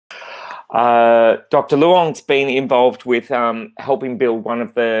Dr. Leung's been involved with helping build one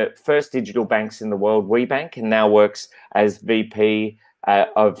of the first digital banks in the world, WeBank, and now works as VP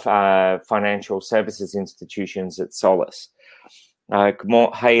of Financial Services Institutions at Solace. Good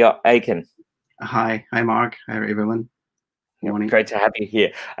morning. Hey, Aiken. Hi, Mark. Hi, everyone. Good morning. Great to have you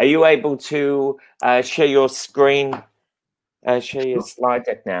here. Are you able to share your screen, share your slide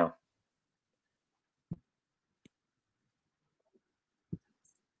deck now?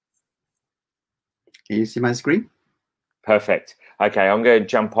 Can you see my screen? Perfect. Okay, I'm going to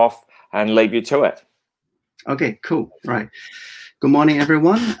jump off and leave you to it. Okay, cool. Right. Good morning,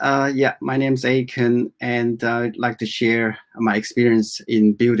 everyone. Yeah, my name is Aiken, and I'd like to share my experience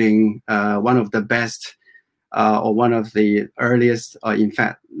in building one of the best or one of the earliest, in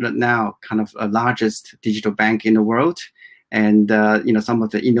fact, now kind of largest digital bank in the world. And you know, some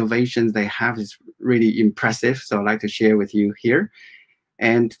of the innovations they have is really impressive. So I'd like to share with you here.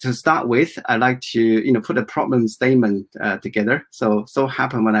 And to start with, I like to put a problem statement together. So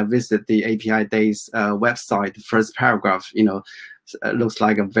happened when I visit the Apidays website, the first paragraph, looks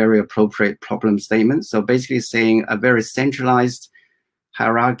like a very appropriate problem statement. So basically saying a very centralized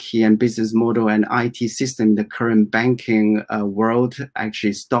hierarchy and business model and IT system in the current banking world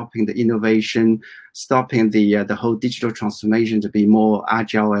actually stopping the innovation, stopping the whole digital transformation to be more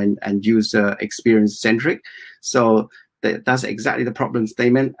agile and user experience centric. So that's exactly the problem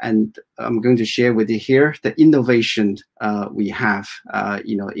statement, and I'm going to share with you here the innovation we have,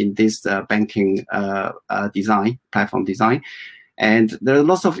 in this banking platform design. And there are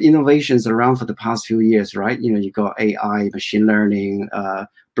lots of innovations around for the past few years, right? You got AI, machine learning,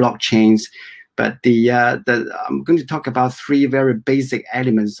 blockchains, but I'm going to talk about three very basic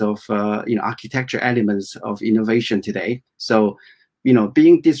elements of architecture elements of innovation today. So,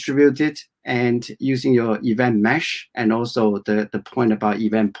 being distributed and using your event mesh, and also the point about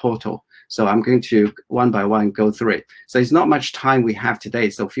event portal. So I'm going to one by one go through it. So it's not much time we have today,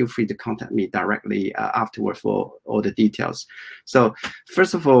 so feel free to contact me directly afterward for all the details. So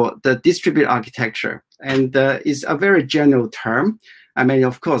first of all, the distributed architecture, and is a very general term. I mean,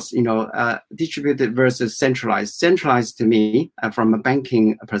 of course, distributed versus centralized. Centralized to me, from a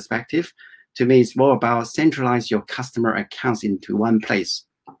banking perspective, to me, it's more about centralize your customer accounts into one place,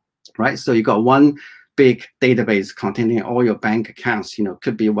 right? So you got one big database containing all your bank accounts,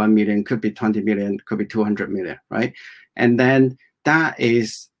 could be 1 million, could be 20 million, could be 200 million, right? And then that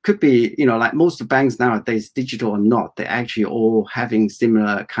could be, like most banks nowadays, digital or not, they're actually all having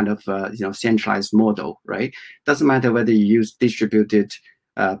similar kind of, centralized model, right? Doesn't matter whether you use distributed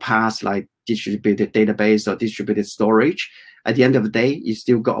paths like distributed database or distributed storage. At the end of the day, you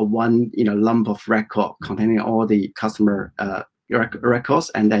still got a one, lump of record containing all the customer records,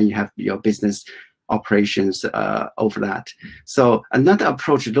 and then you have your business operations over that. So another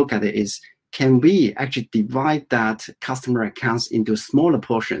approach to look at it is, can we actually divide that customer accounts into smaller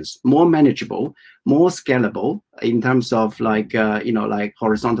portions, more manageable, more scalable in terms of like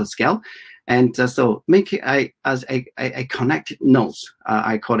horizontal scale, and so make it as a connected nodes,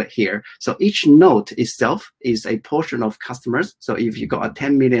 I call it here. So each node itself is a portion of customers. So if you got a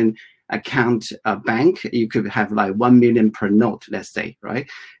 10 million account bank, you could have like 1 million per node, let's say, right?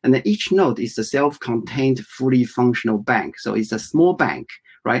 And then each node is a self-contained, fully functional bank. So it's a small bank,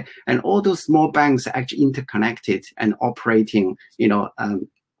 right? And all those small banks are actually interconnected and operating,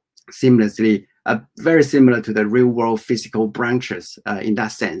 seamlessly, very similar to the real world physical branches in that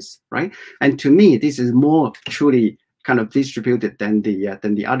sense, right? And to me, this is more truly kind of distributed than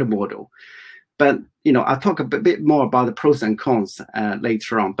the other model. But I'll talk a bit more about the pros and cons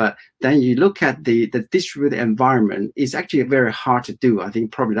later on. But then you look at the distributed environment, it's actually very hard to do. I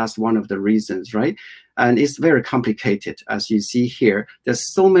think probably that's one of the reasons, right? And it's very complicated, as you see here.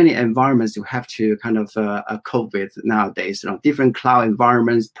 There's so many environments you have to kind of cope with nowadays. Different cloud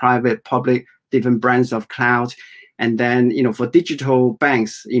environments, private, public, different brands of cloud. And then, for digital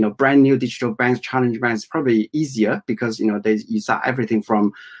banks, brand new digital banks, challenge banks, probably easier because, you start everything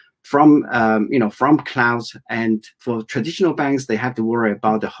from clouds. And for traditional banks, they have to worry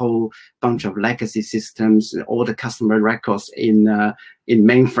about the whole bunch of legacy systems, all the customer records in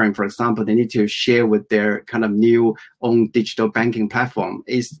mainframe, for example. They need to share with their kind of new own digital banking platform.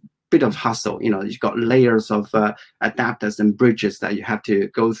 It's a bit of hustle. You've got layers of adapters and bridges that you have to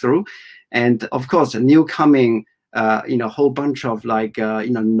go through. And of course, a new coming whole bunch of like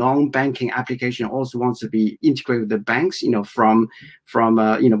non-banking application also wants to be integrated with the banks, from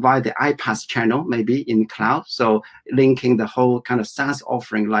via the iPaaS channel, maybe in cloud. So linking the whole kind of SaaS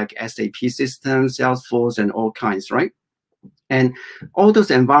offering like SAP systems, Salesforce, and all kinds, right? And all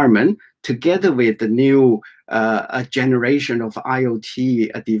those environments, together with the new a generation of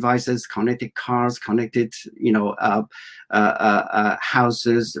IoT devices, connected cars, connected,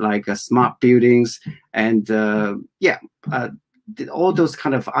 houses, like smart buildings, and all those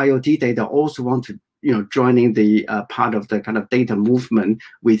kind of IoT data also want to, joining the part of the kind of data movement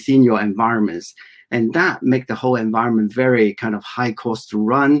within your environments. And that make the whole environment very kind of high cost to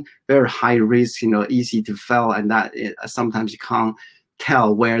run, very high risk, easy to fail, and that sometimes you can't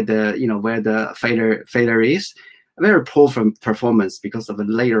tell where the failure is. Very poor from performance because of a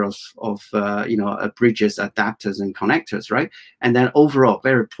layer of bridges, adapters, and connectors, right? And then overall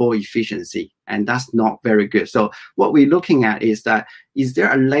very poor efficiency, and that's not very good. So what we're looking at is that, is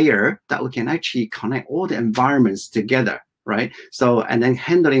there a layer that we can actually connect all the environments together, right? So, and then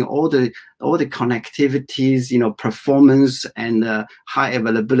handling all the connectivities, performance and high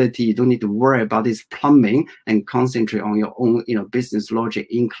availability. You don't need to worry about this plumbing and concentrate on your own, business logic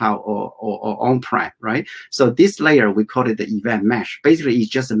in cloud or on-prem, right? So this layer, we call it the event mesh. Basically, it's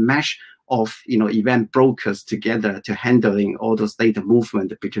just a mesh of event brokers together to handling all those data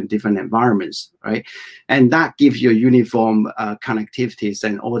movement between different environments, right? And that gives you uniform connectivities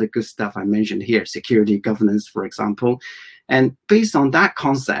and all the good stuff I mentioned here, security, governance, for example. And based on that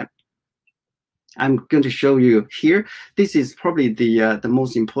concept, I'm going to show you here. This is probably the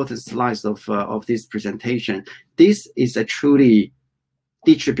most important slides of this presentation. This is a truly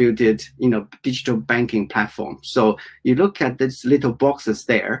distributed, digital banking platform. So you look at these little boxes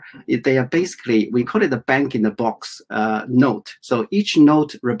there. They are basically, we call it the bank in the box node. So each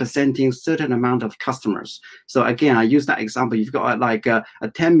node representing certain amount of customers. So again, I use that example. You've got like a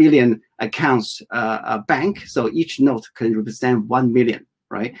 10 million accounts bank. So each node can represent 1 million.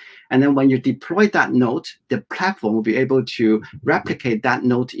 Right? And then when you deploy that node, the platform will be able to replicate that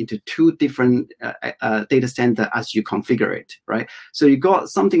node into 2 different data centers as you configure it, right? So you got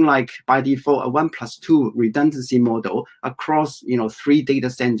something like, by default, a 1+2 redundancy model across, 3 data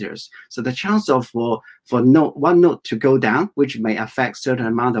centers. So the chance of for one node to go down, which may affect certain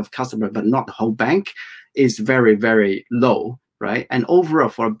amount of customers, but not the whole bank, is very, very low. Right, and overall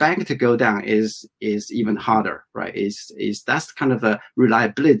for a bank to go down is even harder, right? Is that's kind of a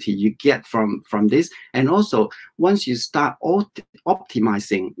reliability you get from this, and also once you start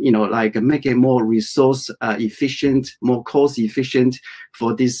optimizing, like making more resource efficient, more cost efficient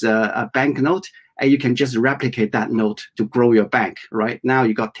for this bank node, and you can just replicate that node to grow your bank. Right now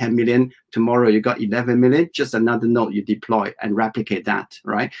you got 10 million, tomorrow you got 11 million, just another node you deploy and replicate that,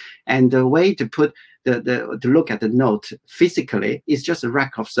 right? And the way to put to look at the node physically is just a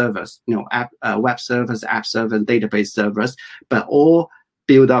rack of servers, web servers, app servers, database servers, but all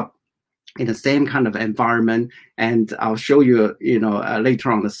built up in the same kind of environment. And I'll show you,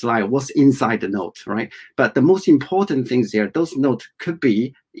 later on the slide what's inside the node, right? But the most important things here, those nodes could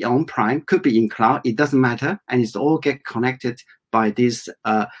be on-prem, could be in cloud, it doesn't matter, and it's all get connected by this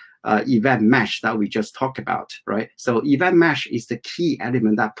event mesh that we just talked about, right? So event mesh is the key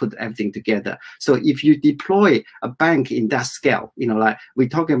element that put everything together. So if you deploy a bank in that scale, like we're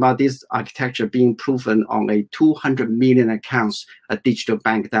talking about this architecture being proven on a 200 million accounts, a digital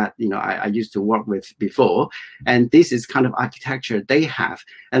bank that, I used to work with before. And this is kind of architecture they have.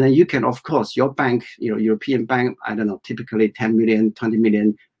 And then you can, of course, your bank, European bank, I don't know, typically 10 million, 20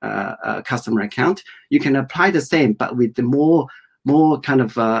 million customer account. You can apply the same, but with the more kind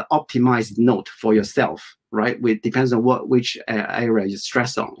of optimized node for yourself, right? Depends on which area you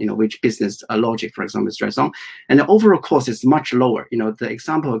stress on, which business logic, for example, stress on. And the overall cost is much lower. The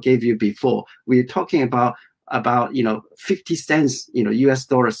example I gave you before, we're talking about 50 cents, US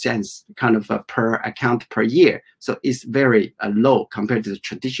dollar cents kind of per account per year. So it's very low compared to the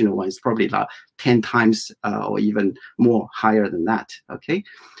traditional one. It's probably like 10 times or even more higher than that, okay?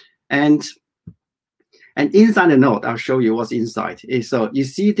 And inside the node, I'll show you what's inside. So you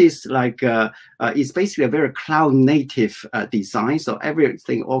see this like, it's basically a very cloud native design. So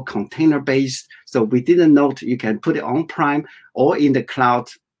everything all container based. So within the node, you can put it on-prem or in the cloud,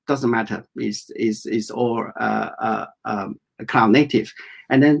 doesn't matter. It's all cloud native.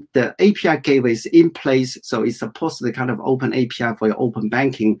 And then the API gateway is in place. So it's supposed to be kind of open API for your open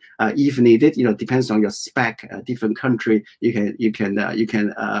banking if needed. Depends on your spec, different country, you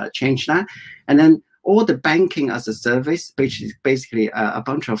can change that. And then all the banking as a service, which is basically a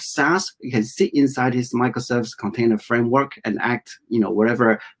bunch of SaaS, you can sit inside this microservice container framework and act,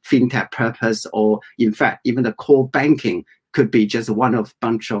 whatever fintech purpose, or in fact, even the core banking could be just one of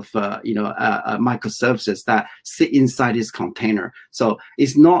bunch of, microservices that sit inside this container. So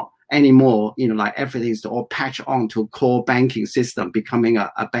it's not anymore, like everything is all patched on to core banking system, becoming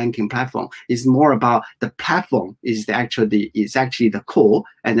a banking platform. It's more about the platform is actually the core,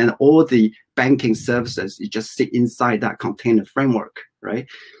 and then all the banking services, you just sit inside that container framework, right?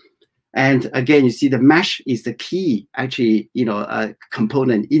 And again, you see the mesh is the key, actually,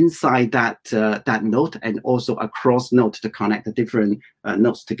 component inside that that node, and also across node to connect the different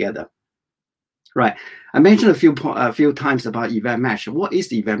nodes together. Right. I mentioned a few times about event mesh. What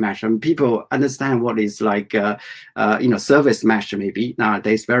is event mesh? People understand what is like, service mesh maybe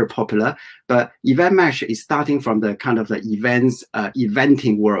nowadays, very popular. But event mesh is starting from the kind of the events,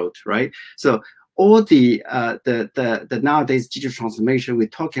 eventing world, right? So all the nowadays digital transformation, we're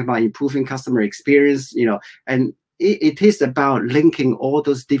talking about improving customer experience, and it is about linking all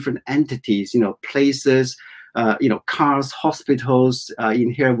those different entities, places, cars, hospitals.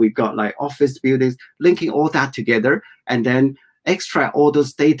 In here we've got like office buildings, linking all that together, and then extract all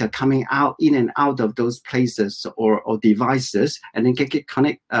those data coming out in and out of those places or devices, and then get it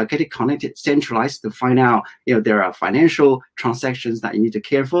connected, centralized to find out, there are financial transactions that you need to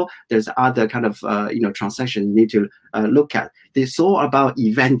care for. There's other kind of, transactions you need to look at. It's all about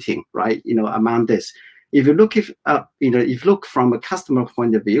eventing, right? Among this. If you look from a customer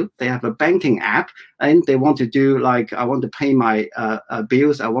point of view, they have a banking app and they want to do like, I want to pay my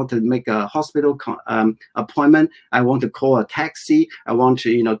bills, I want to make a hospital appointment, I want to call a taxi, I want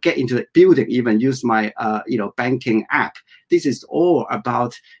to get into the building, even use my banking app. This is all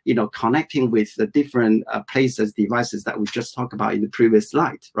about connecting with the different places, devices that we just talked about in the previous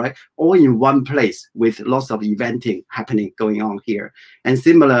slide, right? All in one place with lots of eventing happening going on here. And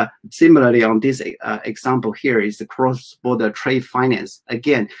similarly on this example here is the cross-border trade finance.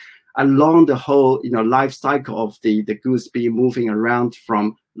 Again, along the whole life cycle of the goods being moving around,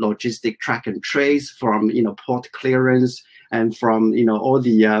 from logistic track and trace, from port clearance, and from all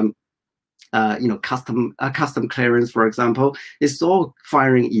the custom clearance, for example, it's all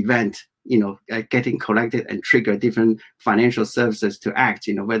firing event, getting collected and trigger different financial services to act,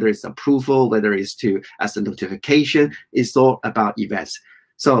 whether it's approval, whether it's as a notification, it's all about events.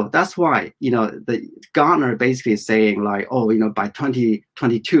 So that's why, the Gartner basically is saying like, by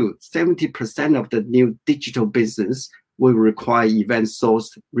 2022, 70% of the new digital business will require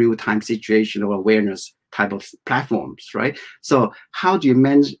event-sourced real-time situational awareness type of platforms, right? So how do you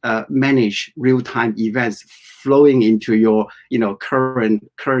manage real-time events flowing into your,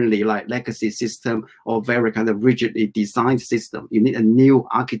 currently like legacy system or very kind of rigidly designed system? You need a new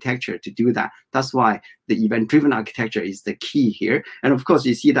architecture to do that. That's why the event-driven architecture is the key here. And of course,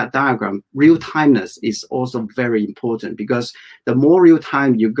 you see that diagram, real-timeness is also very important, because the more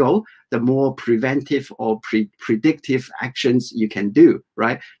real-time you go, the more preventive or predictive actions you can do,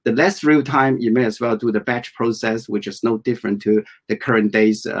 right? The less real time, you may as well do the batch process, which is no different to the current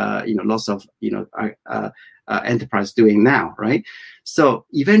days, lots of, enterprise doing now, right? So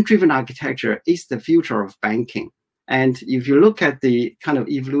event-driven architecture is the future of banking. And if you look at the kind of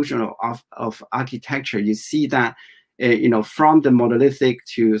evolution of architecture, you see that, from the monolithic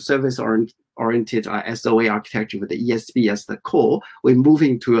to service-oriented SOA architecture with the ESB as the core, we're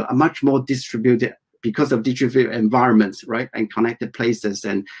moving to a much more distributed, because of distributed environments, right, and connected places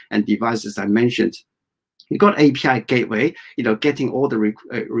and devices I mentioned. You got API gateway, getting all the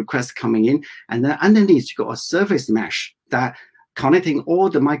requests coming in, and then underneath you got a service mesh that connecting all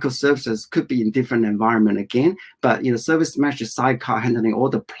the microservices, could be in different environment again, but service mesh is sidecar handling all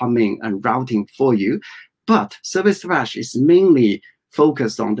the plumbing and routing for you. But service mesh is mainly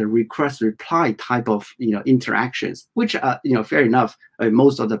focused on the request reply type of interactions, which are fair enough.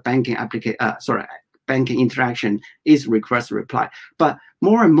 Most of the banking banking interaction is request reply, but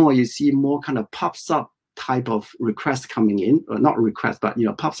more and more you see more kind of pops up type of requests coming in, or not requests, but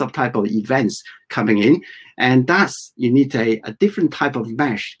pops up type of events coming in, and that's you need a different type of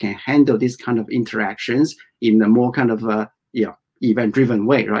mesh can handle this kind of interactions in a more kind of event-driven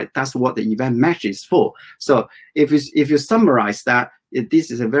way, right? That's what the event mesh is for. So if you summarize that, this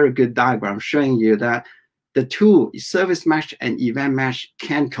is a very good diagram showing you that the two, service mesh and event mesh,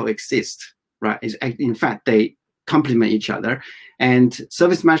 can coexist, right? In fact, they complement each other. And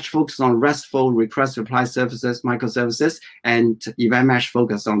service mesh focuses on RESTful request reply services, microservices, and event mesh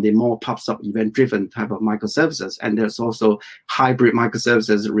focus on the more pops up event-driven type of microservices. And there's also hybrid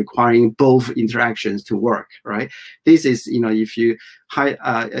microservices requiring both interactions to work, right? This is, if you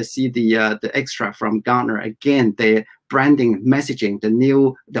see the extract from Gartner, again, the branding, messaging,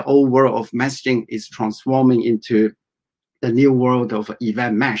 the old world of messaging is transforming into the new world of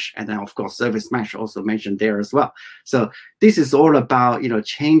event mesh, and then of course service mesh also mentioned there as well. So this is all about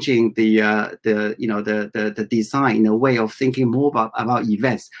changing the design in a way of thinking more about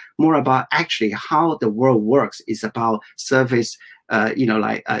events, more about actually how the world works. It's about service,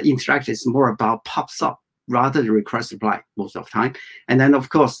 interaction is more about pops up rather than request reply most of the time. And then of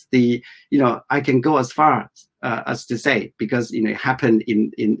course I can go as far as to say, because it happened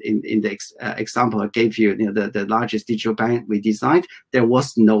in the example I gave you, the largest digital bank we designed, there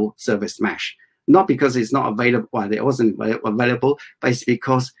was no service mesh. Not because it's not available, well, it wasn't available, but it's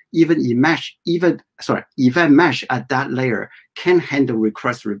because even event mesh at that layer can handle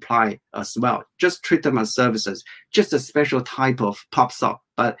request reply as well. Just treat them as services, just a special type of pops up.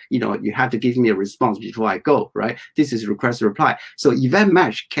 But you have to give me a response before I go, right? This is request reply. So event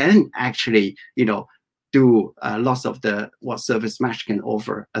mesh can actually, do lots of what service mesh can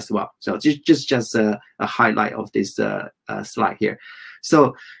offer as well. So just a highlight of this slide here.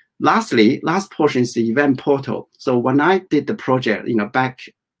 So last portion is the event portal. So when I did the project, back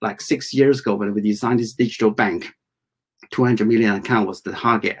like 6 years ago when we designed this digital bank, 200 million account was the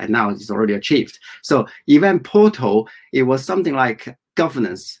target, and now it's already achieved. So event portal, it was something like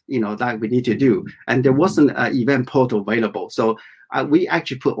governance, that we need to do, and there wasn't an event portal available. So we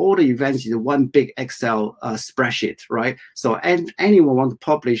actually put all the events in one big Excel spreadsheet, right? So anyone want to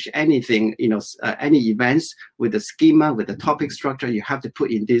publish anything, any events with the schema, with the topic structure, you have to put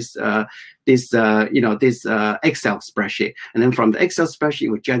in this Excel spreadsheet, and then from the Excel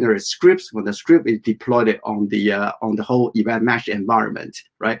spreadsheet we generate scripts. When the script is deployed on the whole event mesh environment,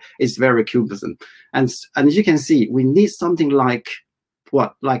 right? It's very cumbersome, and as you can see, we need something like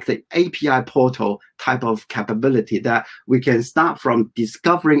the API portal type of capability that we can start from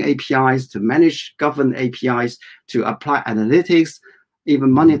discovering APIs to manage governed APIs to apply analytics, even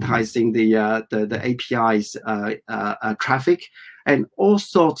monetizing the APIs traffic, and all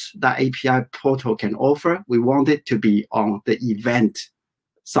sorts that API portal can offer. We want it to be on the event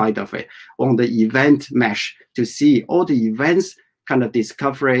side of it, on the event mesh, to see all the events, kind of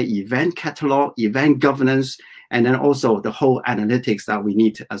discovery, event catalog, event governance, and then also the whole analytics that we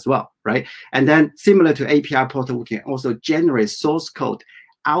need as well, right? And then similar to API portal, we can also generate source code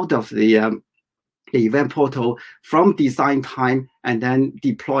out of the event portal from design time, and then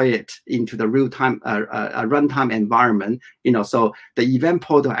deploy it into the real-time runtime environment. So the event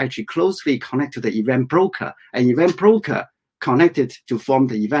portal actually closely connect to the event broker, and event broker connected to form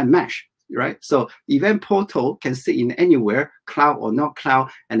the event mesh. Right, so event portal can sit in anywhere, cloud or not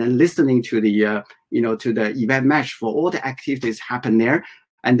cloud, and then listening to the to the event mesh for all the activities happen there,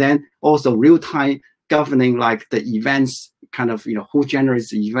 and then also real time governing like the events, kind of who generates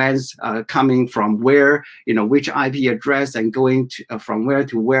the events, coming from where, which IP address, and going to from where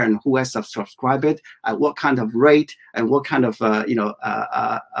to where, and who has subscribed it, at what kind of rate, and what kind of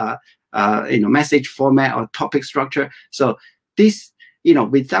message format or topic structure. So this,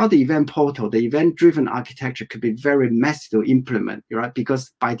 without the event portal, the event-driven architecture could be very messy to implement, right?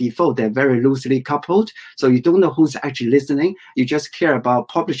 Because by default, they're very loosely coupled. So you don't know who's actually listening. You just care about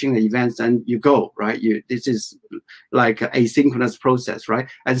publishing the events and you go, right? This is like an asynchronous process, right?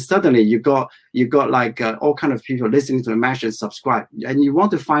 And suddenly you got like all kind of people listening to the mesh and subscribe. And you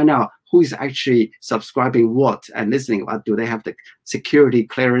want to find out who is actually subscribing what and listening. Do they have the security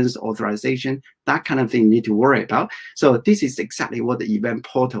clearance authorization? That kind of thing you need to worry about. So this is exactly what the event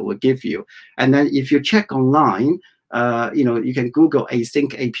portal will give you. And then if you check online, you can Google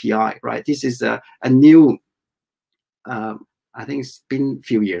async API, right? This is a new, I think it's been a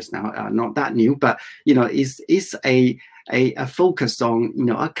few years now, not that new, but it's a focus on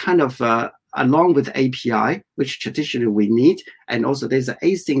a kind of along with API, which traditionally we need, and also there's an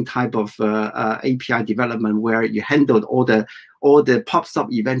async type of API development where you handled all the pops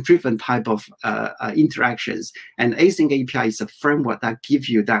up event-driven type of interactions. And async API is a framework that gives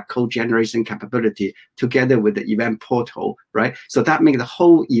you that code generation capability together with the event portal, right? So that makes the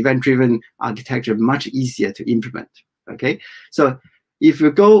whole event-driven architecture much easier to implement. Okay, so if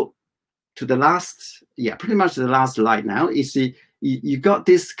you go to the last, pretty much the last slide now, is you got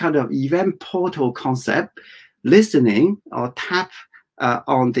this kind of event portal concept, listening or tap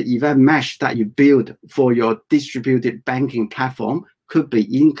on the event mesh that you build for your distributed banking platform. Could be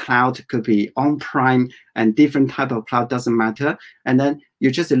in cloud, could be on-prem, and different type of cloud, doesn't matter. And then you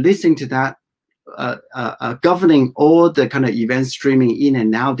just listen to that, governing all the kind of event streaming in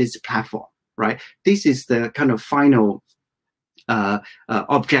and out this platform, right? This is the kind of final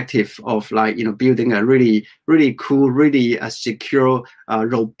objective of building a really cool, really secure,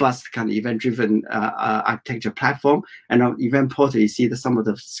 robust kind of event-driven architecture platform. And on event portal, you see some of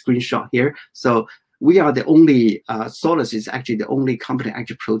the screenshot here. So we are the only, Solace is actually the only company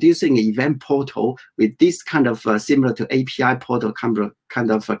actually producing an event portal with this kind of similar to API portal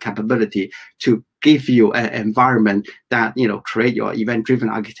kind of capability to give you an environment that, create your event-driven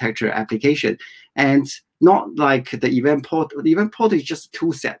architecture application. And not like the event portal. The event portal is just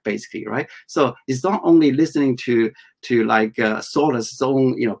tool set basically, right? So it's not only listening to like Solace's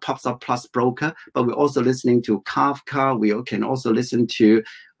own, PubSub Plus broker, but we're also listening to Kafka. We can also listen to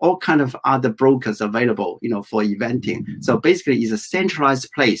all kind of other brokers available, for eventing. So basically, it's a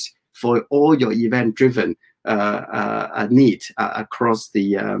centralized place for all your event-driven need across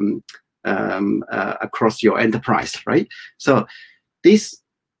the across your enterprise, right? So this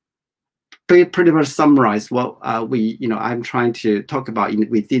pretty much summarize what I'm trying to talk about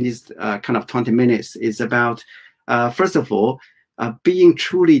within this kind of 20 minutes is about, first of all, being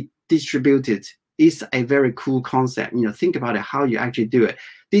truly distributed is a very cool concept. Think about it, how you actually do it.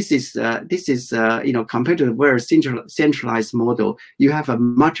 This is compared to the very centralized model, you have a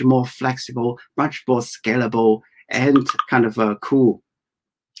much more flexible, much more scalable, and kind of a cool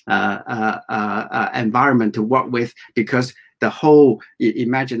environment to work with, because the whole,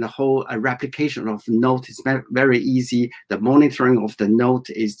 imagine the whole replication of node is very easy. The monitoring of the node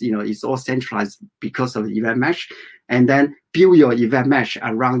is, is all centralized because of the event mesh. And then build your event mesh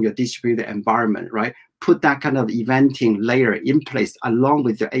around your distributed environment, right? Put that kind of eventing layer in place along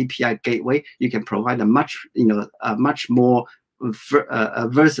with the API gateway. You can provide a much more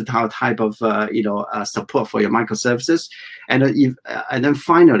versatile type of support for your microservices, and then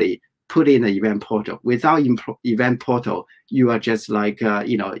finally put in an event portal. Without event portal, you are just like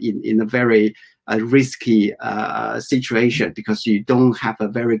in a very risky situation, because you don't have a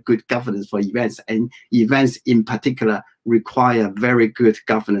very good governance for events, and events in particular require very good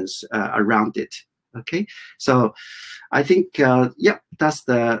governance around it. Okay, so I think that's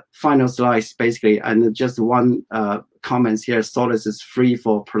the final slides basically, and just one comments here. Solace is free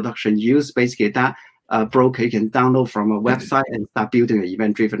for production use. Basically, that broker you can download from a website and start building an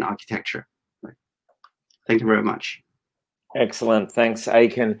event-driven architecture. Right. Thank you very much. Excellent, thanks,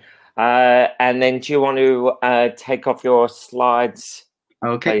 Aiken. And then, do you want to take off your slides,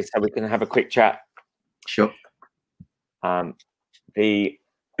 please, so we can have a quick chat? Sure.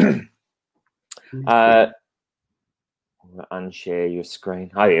 Unshare your screen.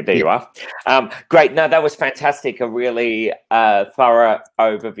 Oh yeah, there you are. Great. No, that was fantastic. A really thorough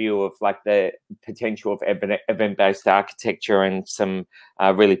overview of like the potential of event-based architecture and some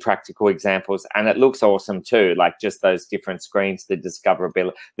really practical examples. And it looks awesome too. Like just those different screens, the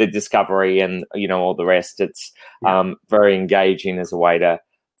discoverability, the discovery, and all the rest. It's very engaging as a way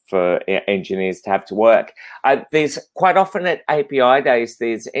for engineers to have to work. There's quite often at API Days,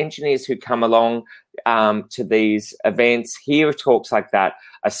 there's engineers who come along to these events, hear talks like that,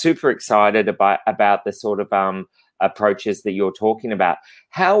 are super excited about the sort of approaches that you're talking about.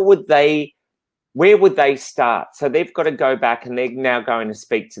 Where would they start? So they've got to go back and they're now going to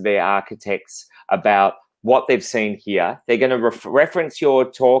speak to their architects about what they've seen here. They're going to reference your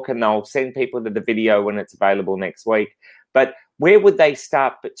talk, and they'll send people to the video when it's available next week. But where would they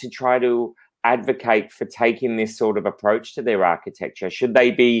start to try to advocate for taking this sort of approach to their architecture? Should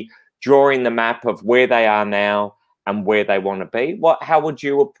they be drawing the map of where they are now and where they want to be? How would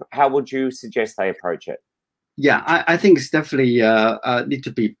you suggest they approach it? Yeah, I think it's definitely need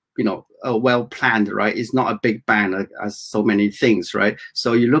to be well planned, right? It's not a big bang as so many things, right?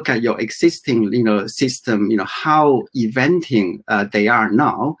 So you look at your existing system, how eventing they are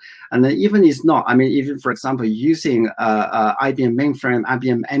now, and then even it's not. I mean, even for example, using IBM mainframe,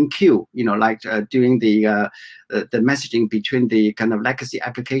 IBM MQ, like doing the messaging between the kind of legacy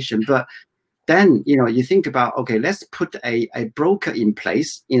application, but then you think about, okay, let's put a broker in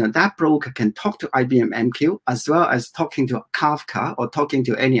place. That broker can talk to IBM MQ as well as talking to Kafka or talking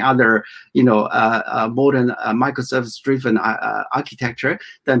to any other modern microservice-driven architecture.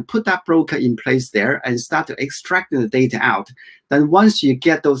 Then put that broker in place there and start to extract the data out. Then once you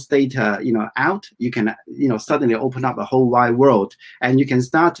get those data out, you can suddenly open up a whole wide world, and you can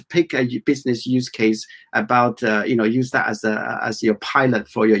start to pick a business use case about use that as your pilot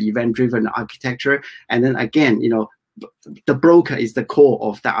for your event-driven architecture. And then again, the broker is the core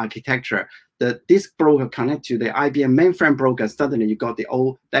of that architecture. This broker connect to the IBM mainframe broker. Suddenly you got the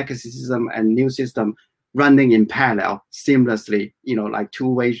old legacy system and new system running in parallel seamlessly, like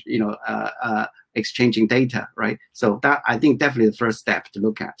two-way, exchanging data, right? So that, I think, definitely the first step to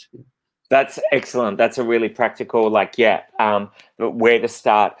look at. That's excellent. That's a really practical, where to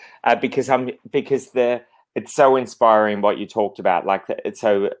start, because it's so inspiring what you talked about.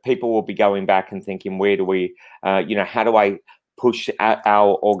 So people will be going back and thinking, where do we, how do I push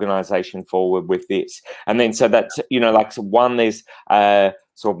our organization forward with this. And then so that's, like, so one, there's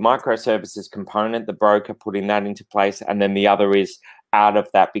sort of microservices component, the broker putting that into place, and then the other is out of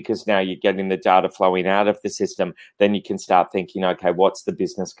that, because now you're getting the data flowing out of the system, then you can start thinking, okay, what's the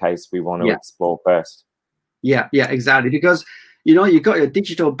business case we want to explore first? Yeah, exactly. Because you got your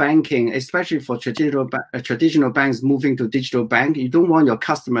digital banking, especially for traditional banks moving to digital bank. You don't want your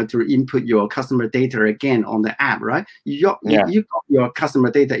customer to input your customer data again on the app, right? You got your customer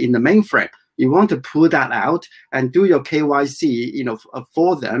data in the mainframe. You want to pull that out and do your KYC,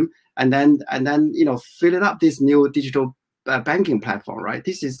 for them, and then fill it up this new digital banking platform, right?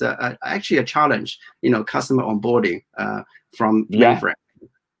 This is actually a challenge, customer onboarding from mainframe.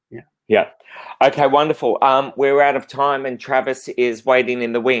 Yeah. Okay, wonderful. We're out of time, and Travis is waiting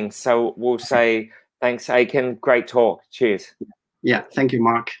in the wings. So we'll say thanks, Aiken. Great talk. Cheers. Yeah, thank you,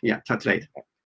 Mark. Yeah, talk to you later.